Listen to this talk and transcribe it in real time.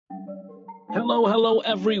Hello,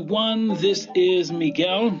 everyone. This is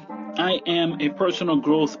Miguel. I am a personal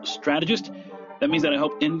growth strategist. That means that I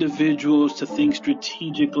help individuals to think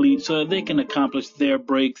strategically so that they can accomplish their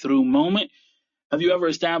breakthrough moment. Have you ever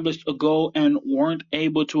established a goal and weren't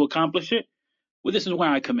able to accomplish it? Well, this is where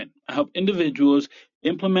I come in. I help individuals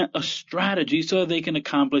implement a strategy so they can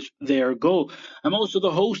accomplish their goal. I'm also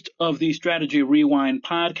the host of the Strategy Rewind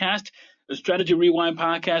podcast. The Strategy Rewind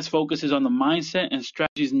podcast focuses on the mindset and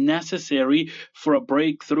strategies necessary for a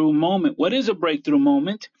breakthrough moment. What is a breakthrough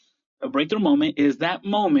moment? A breakthrough moment is that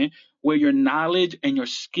moment where your knowledge and your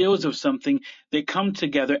skills of something, they come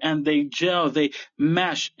together and they gel, they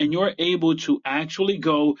mesh, and you're able to actually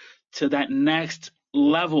go to that next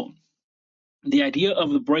level. The idea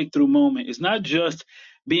of the breakthrough moment is not just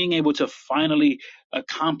being able to finally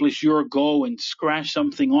accomplish your goal and scratch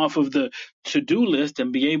something off of the to-do list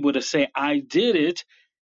and be able to say, I did it.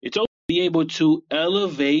 It's also be able to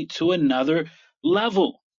elevate to another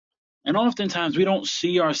level. And oftentimes we don't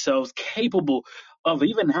see ourselves capable of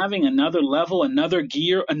even having another level, another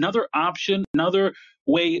gear, another option, another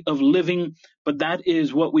way of living. But that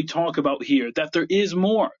is what we talk about here, that there is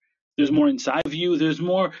more. There's more inside of you. There's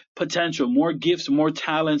more potential, more gifts, more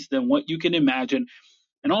talents than what you can imagine.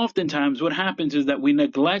 And oftentimes what happens is that we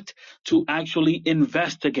neglect to actually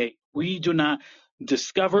investigate. We do not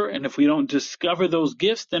discover. And if we don't discover those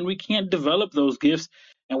gifts, then we can't develop those gifts.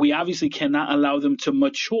 And we obviously cannot allow them to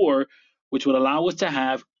mature, which would allow us to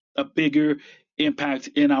have a bigger impact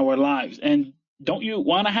in our lives. And don't you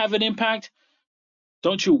want to have an impact?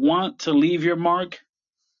 Don't you want to leave your mark?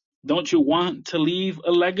 Don't you want to leave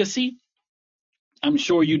a legacy? I'm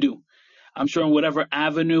sure you do. I'm sure in whatever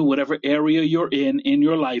avenue, whatever area you're in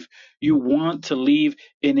your life, you want to leave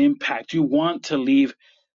an impact. You want to leave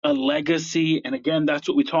a legacy. And again, that's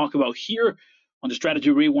what we talk about here on the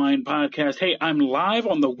Strategy Rewind podcast. Hey, I'm live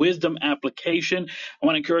on the Wisdom application. I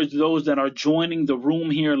want to encourage those that are joining the room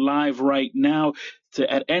here live right now to,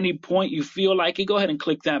 at any point you feel like it, go ahead and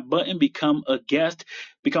click that button, become a guest,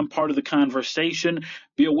 become part of the conversation.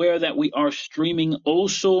 Be aware that we are streaming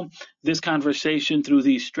also this conversation through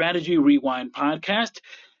the Strategy Rewind podcast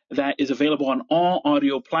that is available on all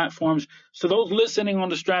audio platforms. So those listening on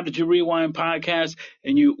the Strategy Rewind podcast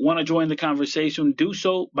and you want to join the conversation, do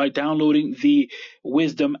so by downloading the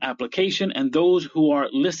Wisdom application. And those who are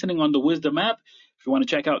listening on the Wisdom app, if you want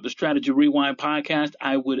to check out the Strategy Rewind podcast,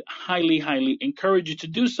 I would highly encourage you to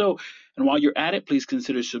do so. And while you're at it, please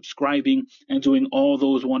consider subscribing and doing all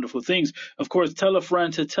those wonderful things. Of course, tell a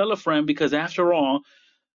friend to tell a friend, because after all,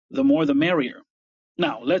 the more the merrier.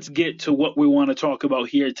 Now, let's get to what we want to talk about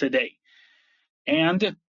here today.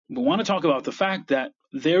 And we want to talk about the fact that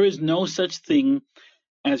there is no such thing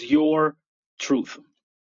as your truth.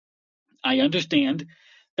 I understand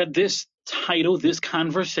that this title, this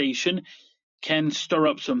conversation, can stir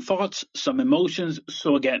up some thoughts, some emotions.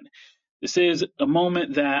 So again, this is a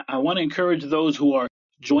moment that I want to encourage those who are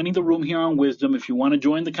joining the room here on Wisdom. If you want to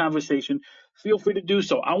join the conversation, feel free to do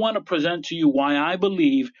so. I want to present to you why I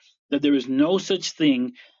believe that there is no such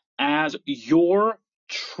thing as your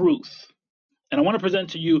truth. And I want to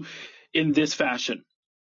present to you in this fashion.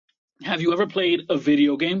 Have you ever played a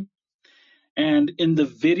video game? And in the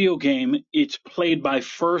video game, it's played by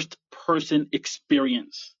first person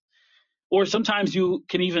experience. Or sometimes you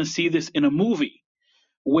can even see this in a movie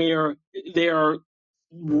where they're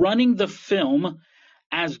running the film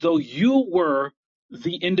as though you were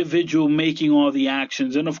the individual making all the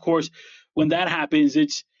actions. And of course, when that happens,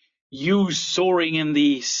 it's you soaring in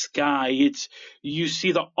the sky. It's you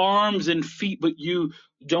see the arms and feet, but you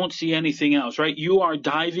don't see anything else, right? You are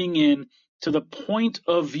diving in to the point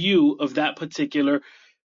of view of that particular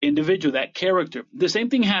individual, that character. The same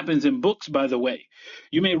thing happens in books, by the way.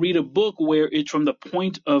 You may read a book where it's from the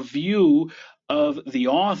point of view of the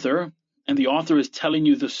author, and the author is telling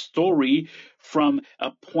you the story from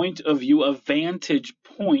a point of view, a vantage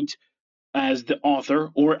point as the author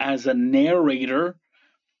or as a narrator.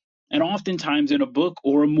 And oftentimes in a book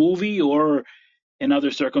or a movie or in other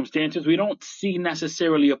circumstances, we don't see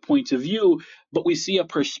necessarily a point of view, but we see a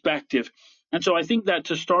perspective. And so I think that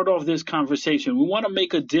to start off this conversation, we want to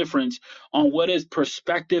make a difference on what is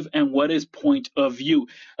perspective and what is point of view.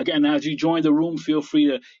 Again, as you join the room, feel free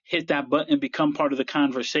to hit that button and become part of the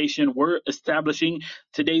conversation. We're establishing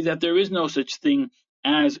today that there is no such thing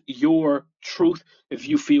as your truth. If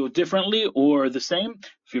you feel differently or the same,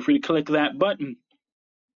 feel free to click that button.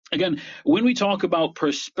 Again, when we talk about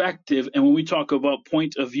perspective and when we talk about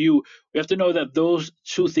point of view, we have to know that those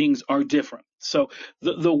two things are different. So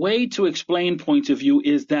the way to explain point of view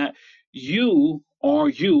is that you are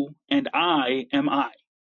you and I am I.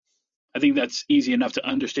 I think that's easy enough to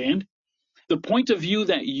understand. The point of view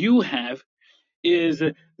that you have is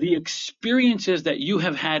the experiences that you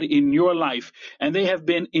have had in your life, and they have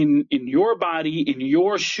been in your body, in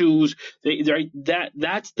your shoes.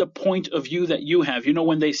 That's the point of view that you have. You know,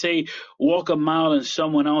 when they say walk a mile in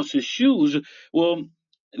someone else's shoes, well,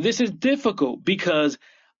 this is difficult because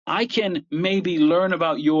I can maybe learn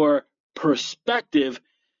about your perspective,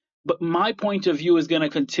 but my point of view is going to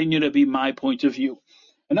continue to be my point of view.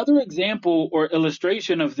 Another example or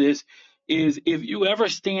illustration of this is if you ever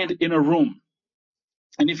stand in a room,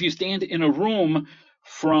 and if you stand in a room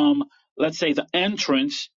from, let's say, the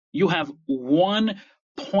entrance, you have one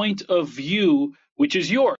point of view, which is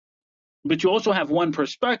yours, but you also have one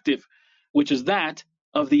perspective, which is that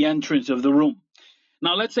of the entrance of the room.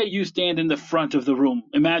 Now, let's say you stand in the front of the room.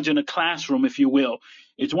 Imagine a classroom, if you will.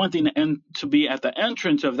 It's one thing to be at the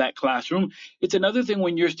entrance of that classroom. It's another thing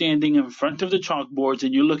when you're standing in front of the chalkboards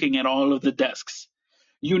and you're looking at all of the desks.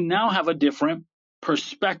 You now have a different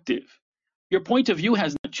perspective. Your point of view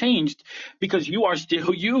has not changed because you are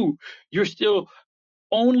still you. You're still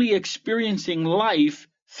only experiencing life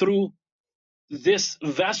through this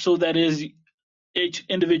vessel that is each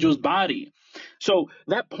individual's body. So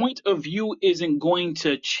that point of view isn't going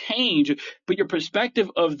to change, but your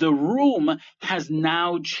perspective of the room has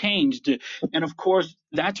now changed. And of course,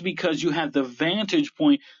 that's because you have the vantage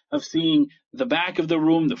point of seeing the back of the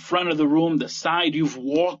room, the front of the room, the side. You've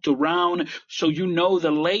walked around, so you know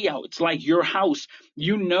the layout. It's like your house.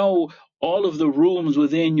 You know all of the rooms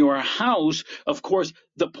within your house. Of course,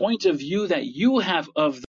 the point of view that you have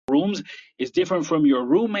of the rooms is different from your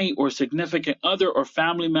roommate or significant other or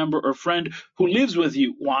family member or friend who lives with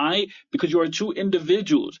you. Why? Because you are two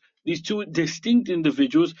individuals. These two distinct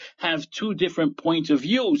individuals have two different points of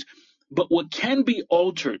views. But what can be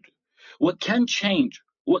altered, what can change,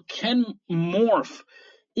 what can morph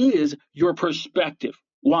is your perspective.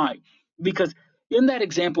 Why? Because in that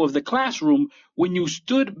example of the classroom, when you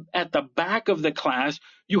stood at the back of the class,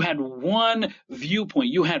 you had one viewpoint,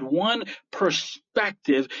 you had one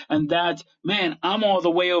perspective, and that's, man, I'm all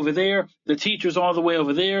the way over there, the teacher's all the way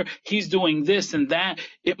over there, he's doing this and that,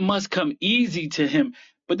 it must come easy to him.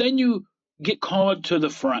 But then you get called to the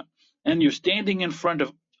front, and you're standing in front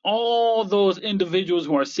of all those individuals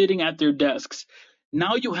who are sitting at their desks.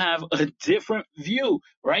 Now you have a different view,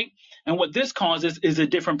 right? And what this causes is a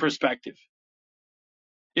different perspective.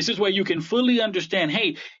 This is where you can fully understand,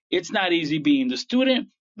 hey, it's not easy being the student,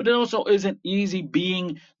 but it also isn't easy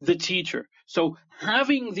being the teacher. So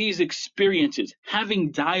having these experiences,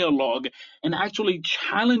 having dialogue, and actually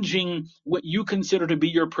challenging what you consider to be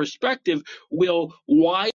your perspective will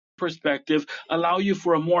widen perspective, allow you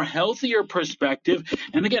for a more healthier perspective.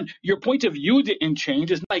 And again, your point of view didn't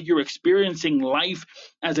change. It's not like you're experiencing life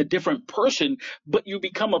as a different person, but you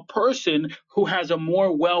become a person who has a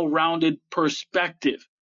more well-rounded perspective.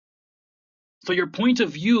 So your point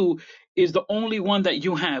of view is the only one that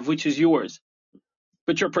you have, which is yours.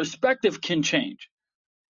 But your perspective can change,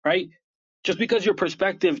 right? Just because your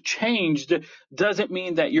perspective changed doesn't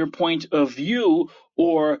mean that your point of view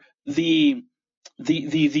or the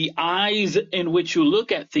eyes in which you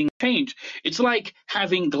look at things change. It's like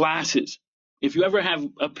having glasses. If you ever have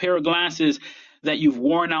a pair of glasses that you've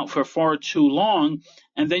worn out for far too long,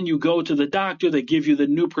 and then you go to the doctor, they give you the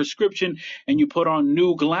new prescription, and you put on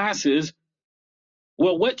new glasses.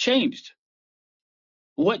 Well, what changed?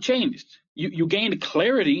 What changed? You gained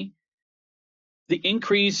clarity. The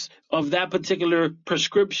increase of that particular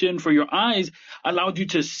prescription for your eyes allowed you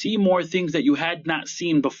to see more things that you had not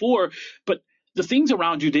seen before, but the things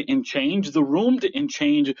around you didn't change. The room didn't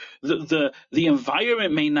change. The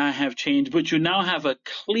environment may not have changed, but you now have a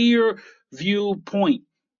clear viewpoint.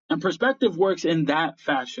 And perspective works in that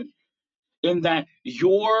fashion, in that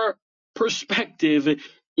your perspective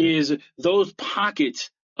is those pockets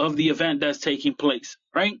of the event that's taking place,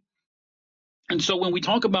 right? And so when we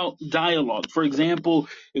talk about dialogue, for example,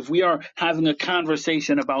 if we are having a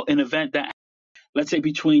conversation about an event that, let's say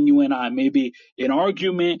between you and I, maybe an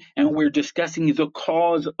argument, and we're discussing the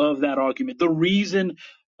cause of that argument, the reason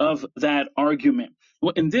of that argument.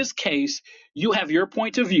 Well, in this case, you have your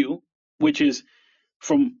point of view, which is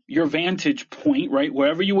from your vantage point, right?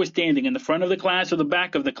 Wherever you were standing, in the front of the class or the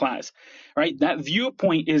back of the class, right? That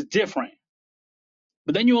viewpoint is different.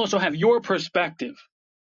 But then you also have your perspective.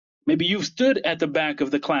 Maybe you've stood at the back of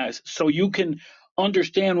the class so you can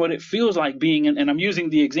understand what it feels like being in, and I'm using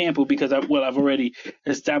the example because I've already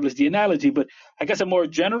established the analogy, but I guess a more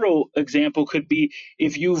general example could be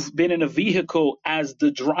if you've been in a vehicle as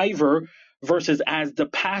the driver versus as the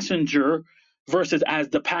passenger versus as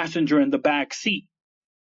the passenger in the back seat,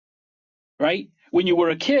 right? When you were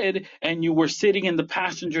a kid and you were sitting in the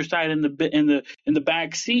passenger side in the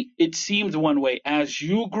back seat, it seemed one way. As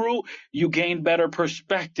you grew, you gained better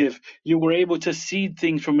perspective. You were able to see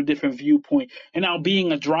things from a different viewpoint. And now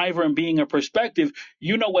being a driver and being a perspective,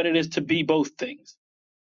 you know what it is to be both things,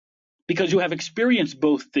 because you have experienced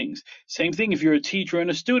both things. Same thing if you're a teacher and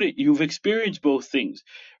a student, you've experienced both things,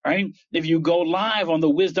 right? If you go live on the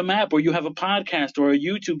Wisdom app, or you have a podcast or a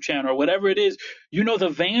YouTube channel or whatever it is, you know the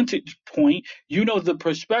vantage point, you know the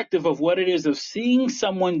perspective of what it is of seeing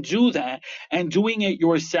someone do that and doing it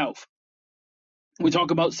yourself. We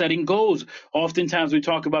talk about setting goals. Oftentimes we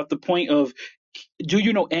talk about the point of, do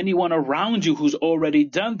you know anyone around you who's already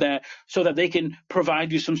done that, so that they can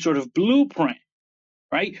provide you some sort of blueprint?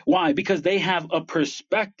 Right? Why? Because they have a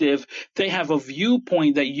perspective, they have a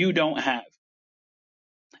viewpoint that you don't have.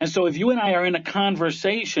 And so if you and I are in a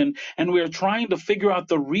conversation and we're trying to figure out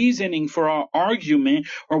the reasoning for our argument,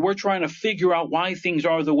 or we're trying to figure out why things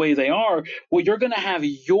are the way they are, well, you're going to have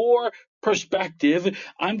your perspective,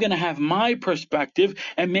 I'm going to have my perspective,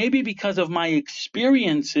 and maybe because of my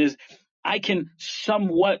experiences, I can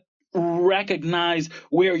somewhat recognize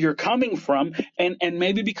where you're coming from, and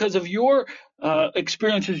maybe because of your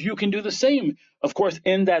experiences, you can do the same. Of course,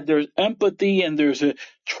 in that there's empathy and there's a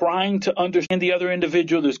trying to understand the other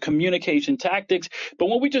individual, there's communication tactics. But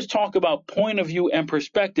when we just talk about point of view and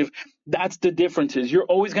perspective, that's the differences. You're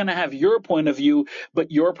always going to have your point of view,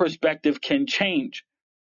 but your perspective can change.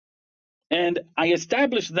 And I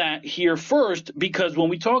established that here first, because when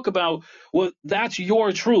we talk about, well, that's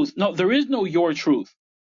your truth. No, there is no your truth.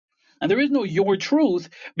 And there is no your truth,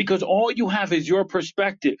 because all you have is your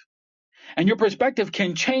perspective. And your perspective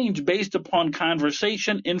can change based upon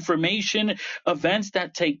conversation, information, events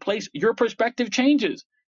that take place. Your perspective changes.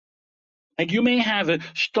 Like, you may have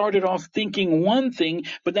started off thinking one thing,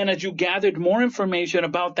 but then as you gathered more information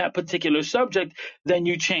about that particular subject, then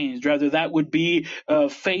you changed. Rather, that would be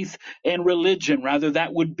faith and religion. Rather,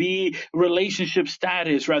 that would be relationship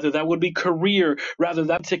status. Rather, that would be career. Rather,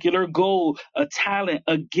 that particular goal, a talent,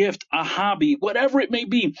 a gift, a hobby, whatever it may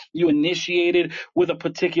be. You initiated with a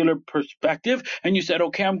particular perspective, and you said,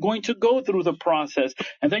 okay, I'm going to go through the process.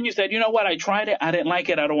 And then you said, you know what? I tried it. I didn't like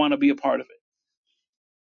it. I don't want to be a part of it.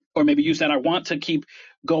 Or maybe you said, I want to keep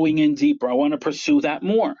going in deeper. I want to pursue that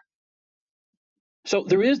more. So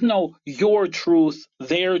there is no your truth,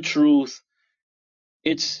 their truth.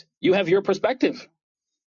 It's you have your perspective.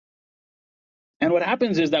 And what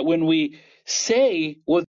happens is that when we say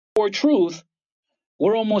with your truth,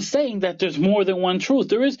 we're almost saying that there's more than one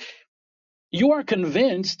truth. You are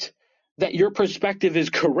convinced that your perspective is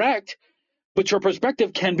correct, but your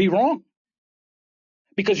perspective can be wrong.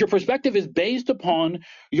 Because your perspective is based upon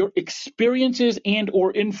your experiences and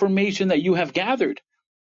or information that you have gathered.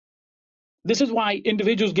 This is why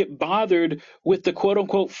individuals get bothered with the quote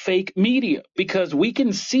unquote fake media, because we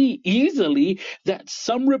can see easily that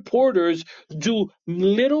some reporters do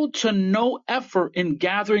little to no effort in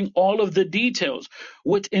gathering all of the details,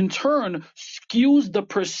 which in turn skews the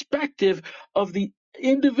perspective of the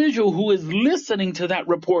individual who is listening to that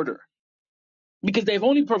reporter. Because they've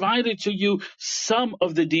only provided to you some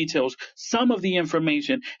of the details, some of the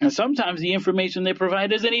information, and sometimes the information they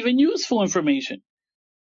provide isn't even useful information.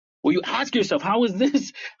 Well, you ask yourself, how is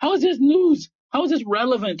this news? How is this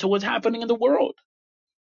relevant to what's happening in the world?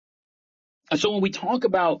 And so when we talk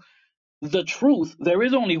about the truth, there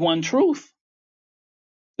is only one truth.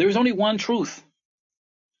 There is only one truth.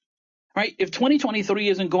 Right? If 2023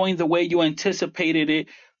 isn't going the way you anticipated it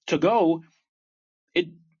to go,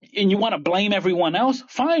 and you want to blame everyone else,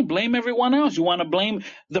 fine, blame everyone else. You want to blame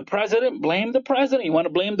the president, blame the president. You want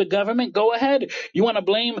to blame the government, go ahead. You want to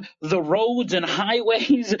blame the roads and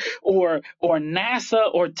highways or NASA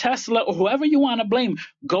or Tesla or whoever you want to blame,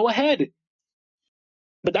 go ahead.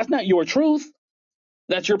 But that's not your truth.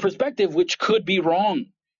 That's your perspective, which could be wrong.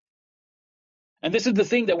 And this is the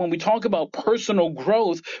thing, that when we talk about personal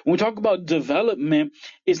growth, when we talk about development,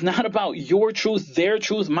 it's not about your truth, their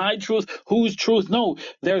truth, my truth, whose truth. No,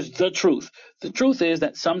 there's the truth. The truth is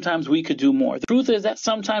that sometimes we could do more. The truth is that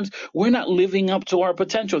sometimes we're not living up to our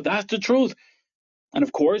potential. That's the truth. And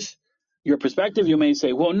of course, your perspective, you may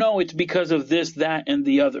say, well, no, it's because of this, that, and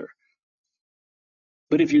the other.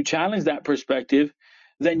 But if you challenge that perspective,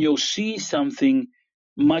 then you'll see something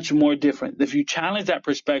much more different. If you challenge that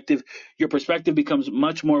perspective, your perspective becomes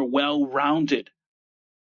much more well-rounded.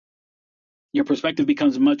 Your perspective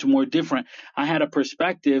becomes much more different. I had a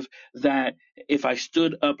perspective that if I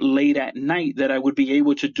stood up late at night, that I would be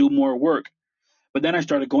able to do more work. But then I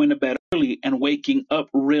started going to bed early and waking up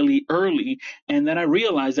really early. And then I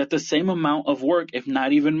realized that the same amount of work, if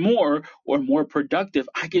not even more or more productive,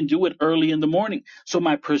 I can do it early in the morning. So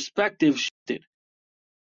my perspective shifted.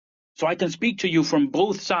 So I can speak to you from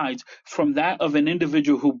both sides, from that of an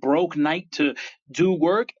individual who broke night to do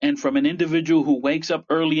work and from an individual who wakes up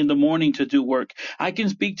early in the morning to do work. I can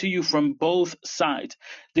speak to you from both sides.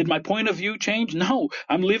 Did my point of view change? No,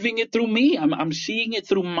 I'm living it through me. I'm seeing it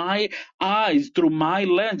through my eyes, through my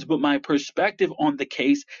lens, but my perspective on the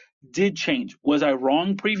case did change. Was I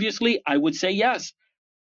wrong previously? I would say yes.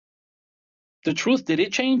 The truth, did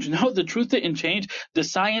it change? No, the truth didn't change. The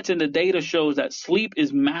science and the data shows that sleep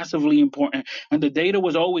is massively important. And the data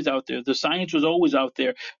was always out there. The science was always out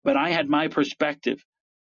there. But I had my perspective.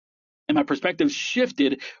 And my perspective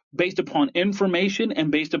shifted based upon information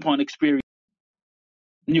and based upon experience.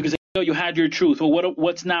 And you can say, oh, you had your truth. Well,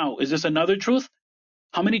 what's now? Is this another truth?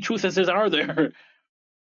 How many truthesses are there?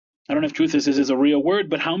 I don't know if truthesses is a real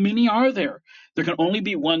word, but how many are there? There can only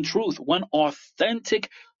be one truth, one authentic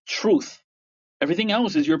truth. Everything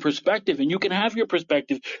else is your perspective, and you can have your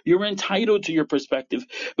perspective. You're entitled to your perspective,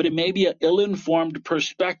 but it may be an ill-informed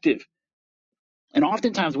perspective. And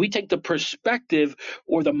oftentimes we take the perspective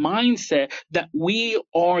or the mindset that we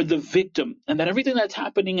are the victim and that everything that's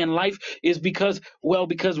happening in life is because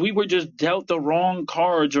we were just dealt the wrong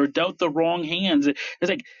cards or dealt the wrong hands. It's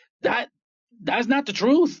like that's not the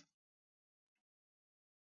truth.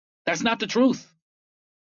 That's not the truth.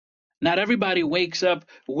 Not everybody wakes up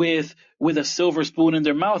with a silver spoon in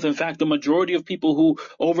their mouth. In fact, the majority of people who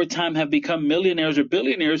over time have become millionaires or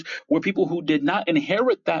billionaires were people who did not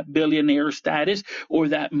inherit that billionaire status or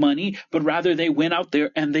that money, but rather they went out there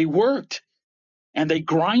and they worked and they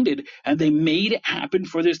grinded and they made it happen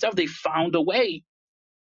for their stuff. They found a way.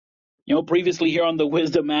 You know, previously here on the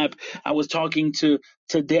Wisdom app, I was talking to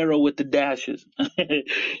Daryl with the dashes.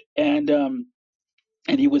 And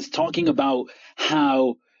he was talking about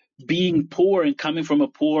how being poor and coming from a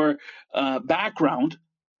poor background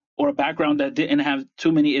or a background that didn't have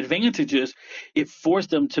too many advantages, it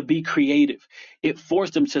forced them to be creative. It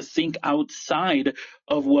forced them to think outside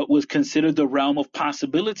of what was considered the realm of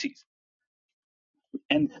possibilities.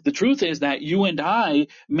 And the truth is that you and I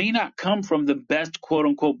may not come from the best quote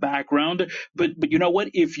unquote background, but you know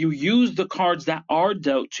what? If you use the cards that are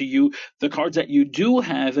dealt to you, the cards that you do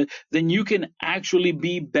have, then you can actually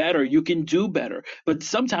be better. You can do better. But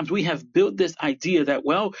sometimes we have built this idea that,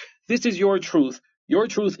 well, this is your truth. Your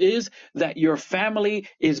truth is that your family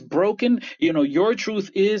is broken. You know, your truth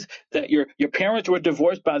is that your parents were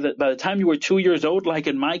divorced by the time you were 2 years old, like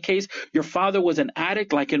in my case. Your father was an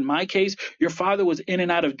addict, like in my case. Your father was in and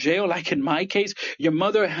out of jail, like in my case. Your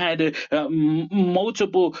mother had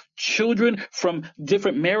multiple children from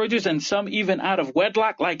different marriages and some even out of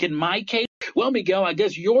wedlock, like in my case. Well, Miguel, I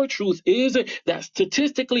guess your truth is that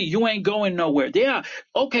statistically you ain't going nowhere. Yeah,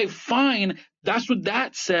 okay, fine. That's what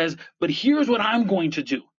that says. But here's what I'm going to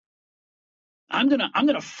do. I'm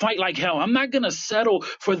gonna fight like hell. I'm not gonna settle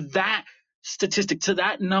for that statistic, to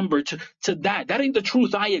that number, to that. That ain't the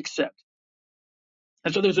truth I accept.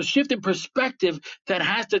 And so there's a shift in perspective that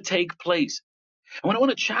has to take place. And what I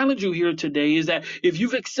want to challenge you here today is that if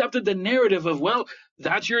you've accepted the narrative of, well,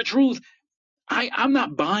 that's your truth, I'm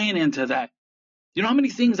not buying into that. You know how many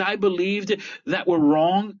things I believed that were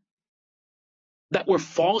wrong, that were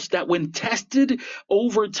false, that when tested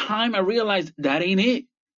over time, I realized that ain't it.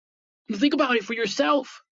 Think about it for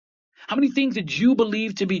yourself. How many things did you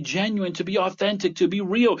believe to be genuine, to be authentic, to be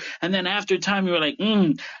real? And then after time, you were like,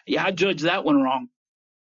 yeah, I judged that one wrong.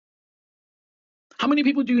 How many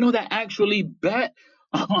people do you know that actually bet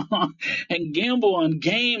and gamble on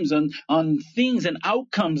games, on things and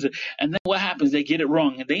outcomes? And then what happens? They get it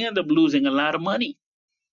wrong and they end up losing a lot of money,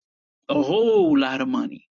 a whole lot of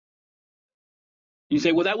money. You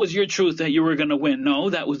say, well, that was your truth that you were going to win.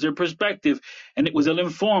 No, that was their perspective. And it was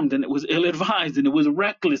ill-informed and it was ill-advised and it was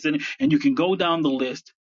reckless. And you can go down the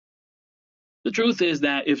list. The truth is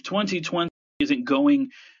that if 2020 isn't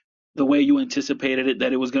going the way you anticipated it,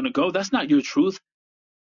 that it was going to go, that's not your truth.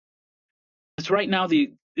 It's right now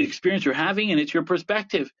the experience you're having and it's your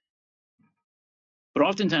perspective. But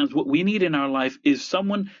oftentimes what we need in our life is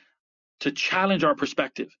someone to challenge our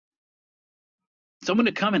perspective. Someone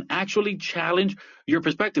to come and actually challenge your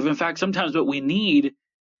perspective. In fact, sometimes what we need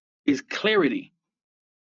is clarity.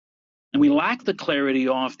 And we lack the clarity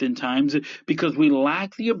oftentimes because we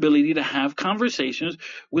lack the ability to have conversations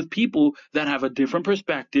with people that have a different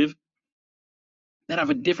perspective, that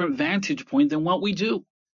have a different vantage point than what we do.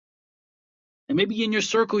 And maybe in your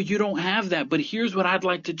circle, you don't have that. But here's what I'd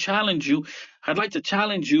like to challenge you. I'd like to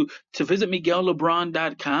challenge you to visit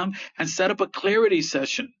MiguelLeBron.com and set up a clarity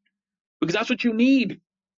session, because that's what you need.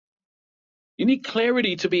 You need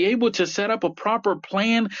clarity to be able to set up a proper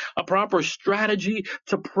plan, a proper strategy,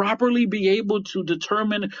 to properly be able to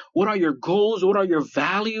determine what are your goals, what are your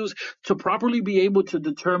values, to properly be able to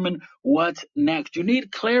determine what's next. You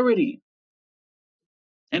need clarity.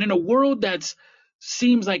 And in a world that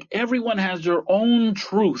seems like everyone has their own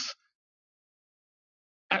truth,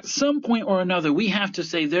 at some point or another, we have to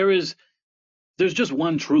say there's just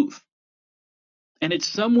one truth. And it's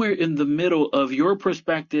somewhere in the middle of your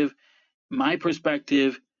perspective, my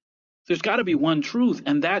perspective. There's got to be one truth,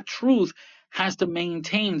 and that truth has to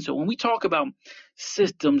maintain. So when we talk about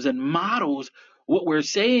systems and models, what we're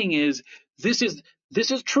saying is this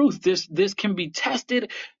is truth. This can be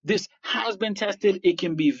tested. This has been tested. It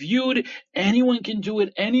can be viewed. Anyone can do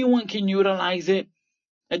it. Anyone can utilize it.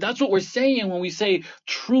 And that's what we're saying when we say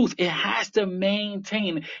truth. It has to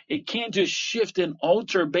maintain. It can't just shift and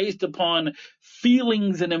alter based upon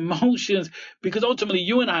feelings and emotions, because ultimately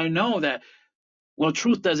you and I know that, well,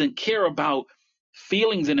 truth doesn't care about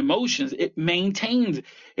feelings and emotions. It maintains.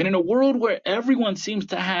 And in a world where everyone seems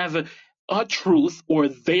to have a truth or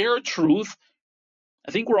their truth,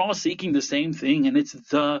 I think we're all seeking the same thing, and it's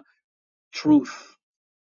the truth.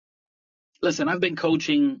 Listen, I've been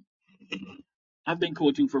coaching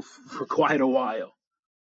for quite a while.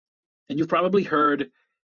 And you've probably heard,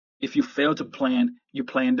 if you fail to plan, you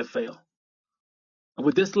plan to fail. And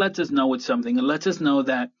what this lets us know is something. It lets us know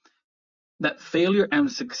that failure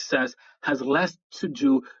and success has less to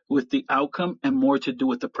do with the outcome and more to do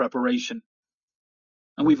with the preparation.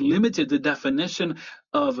 And we've limited the definition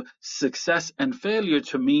of success and failure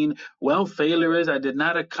to mean, well, failure is I did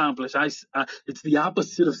not accomplish. It's the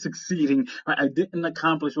opposite of succeeding. Right? I didn't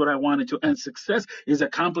accomplish what I wanted to. And success is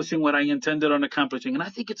accomplishing what I intended on accomplishing. And I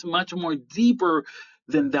think it's much more deeper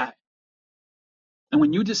than that. And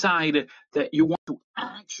when you decide that you want to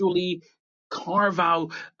actually carve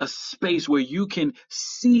out a space where you can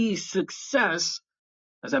see success,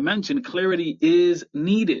 as I mentioned, clarity is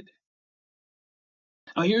needed.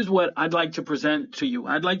 Now, here's what I'd like to present to you.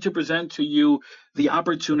 I'd like to present to you the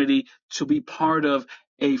opportunity to be part of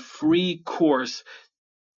a free course,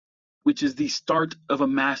 which is the start of a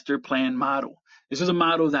master plan model. This is a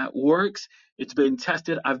model that works. It's been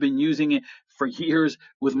tested. I've been using it for years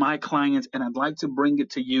with my clients, and I'd like to bring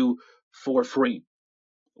it to you for free.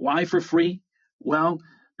 Why for free? Well,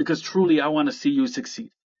 because truly I want to see you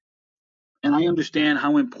succeed. And I understand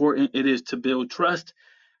how important it is to build trust,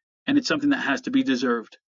 and it's something that has to be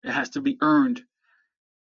deserved. It has to be earned.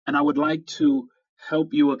 And I would like to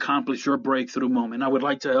help you accomplish your breakthrough moment. I would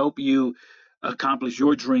like to help you accomplish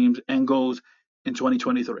your dreams and goals in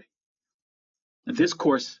 2023. And this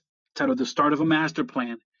course, titled The Start of a Master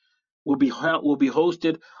Plan, will be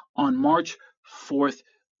hosted on March 4th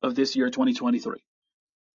of this year, 2023.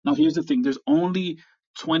 Now, here's the thing. There's only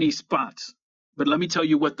 20 spots. But let me tell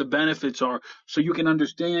you what the benefits are so you can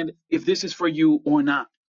understand if this is for you or not.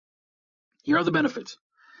 Here are the benefits.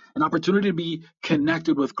 An opportunity to be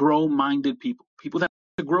connected with grow-minded people, people that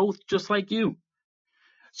want to grow just like you.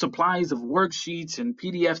 Supplies of worksheets and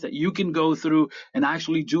PDFs that you can go through and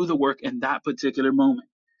actually do the work in that particular moment.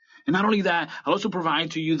 And not only that, I'll also provide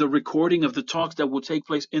to you the recording of the talks that will take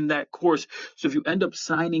place in that course. So if you end up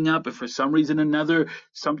signing up, if for some reason or another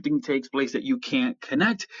something takes place that you can't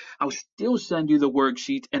connect, I'll still send you the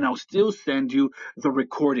worksheet and I'll still send you the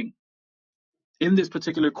recording. In this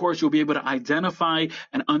particular course, you'll be able to identify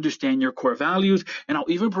and understand your core values, and I'll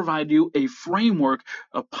even provide you a framework,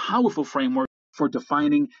 a powerful framework for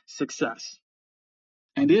defining success.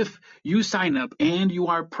 And if you sign up and you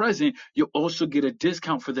are present, you'll also get a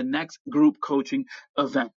discount for the next group coaching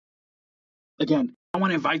event. Again, I want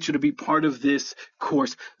to invite you to be part of this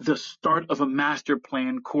course, the Start of a Master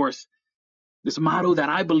Plan course. This model that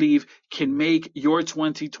I believe can make your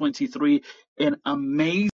 2023 an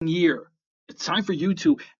amazing year. It's time for you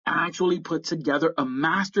to actually put together a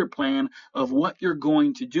master plan of what you're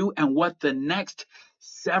going to do and what the next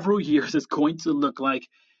several years is going to look like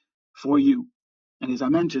for you. And as I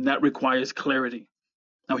mentioned, that requires clarity.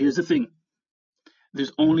 Now, here's the thing.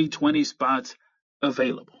 There's only 20 spots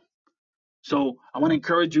available. So I want to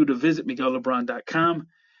encourage you to visit MiguelLeBron.com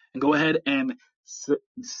and go ahead and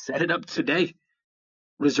set it up today.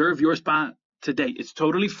 Reserve your spot today. It's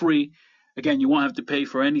totally free. Again, you won't have to pay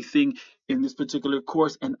for anything in this particular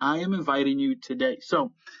course, and I am inviting you today.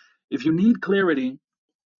 So if you need clarity,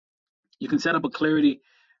 you can set up a clarity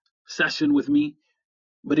session with me.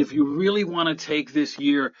 But if you really want to take this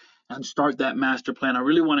year and start that master plan. I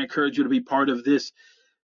really want to encourage you to be part of this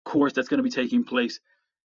course that's going to be taking place.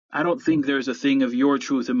 I don't think there's a thing of your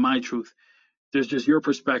truth and my truth. There's just your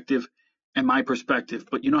perspective and my perspective.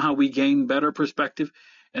 But you know how we gain better perspective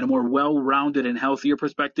and a more well-rounded and healthier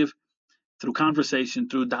perspective? Through conversation,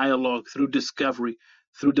 through dialogue, through discovery,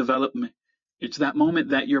 through development. It's that moment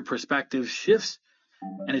that your perspective shifts,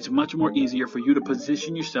 and it's much more easier for you to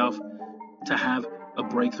position yourself to have a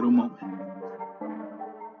breakthrough moment.